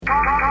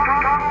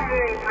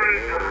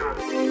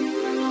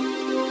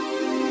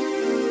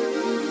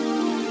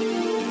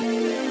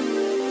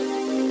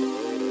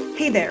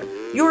Hey there,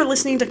 you're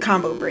listening to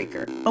Combo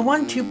Breaker, a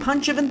 1-2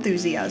 punch of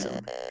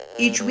enthusiasm.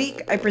 Each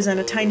week, I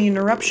present a tiny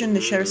interruption to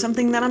share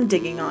something that I'm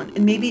digging on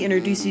and maybe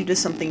introduce you to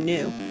something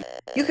new.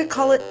 You could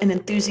call it an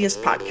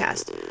enthusiast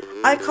podcast.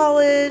 I call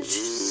it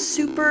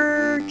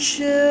Super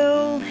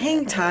Chill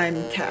Hang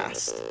Time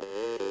Cast.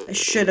 I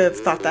should have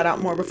thought that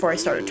out more before I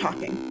started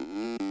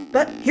talking.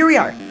 But here we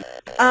are.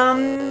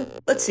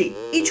 Let's see.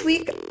 Each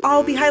week,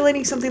 I'll be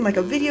highlighting something like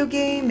a video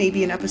game,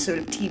 maybe an episode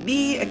of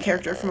TV, a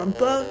character from a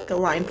book, a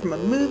line from a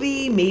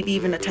movie, maybe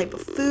even a type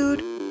of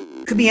food.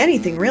 Could be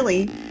anything,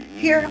 really.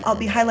 Here, I'll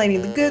be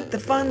highlighting the good, the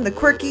fun, the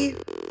quirky.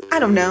 I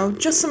don't know,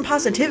 just some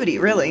positivity,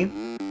 really.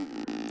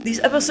 These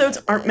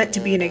episodes aren't meant to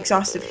be an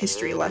exhaustive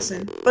history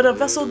lesson, but a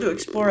vessel to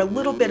explore a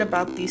little bit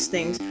about these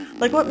things,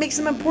 like what makes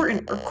them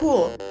important or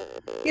cool.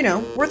 You know,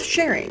 worth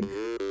sharing.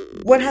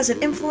 What has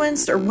it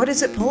influenced, or what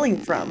is it pulling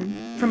from?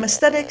 From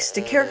aesthetics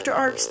to character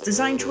arcs,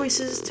 design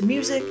choices to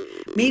music,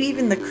 maybe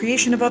even the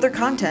creation of other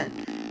content.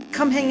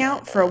 Come hang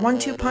out for a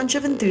 1-2 punch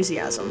of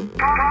enthusiasm.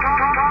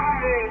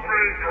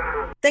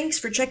 Thanks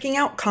for checking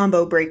out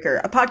Combo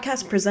Breaker, a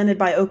podcast presented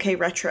by OK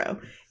Retro.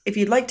 If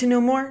you'd like to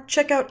know more,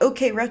 check out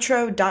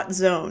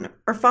okretro.zone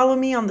or follow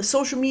me on the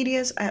social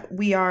medias at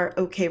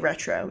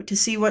WeAreOKRetro to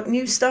see what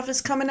new stuff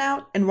is coming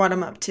out and what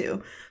I'm up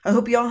to. I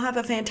hope you all have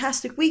a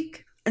fantastic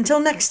week.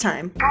 Until next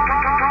time.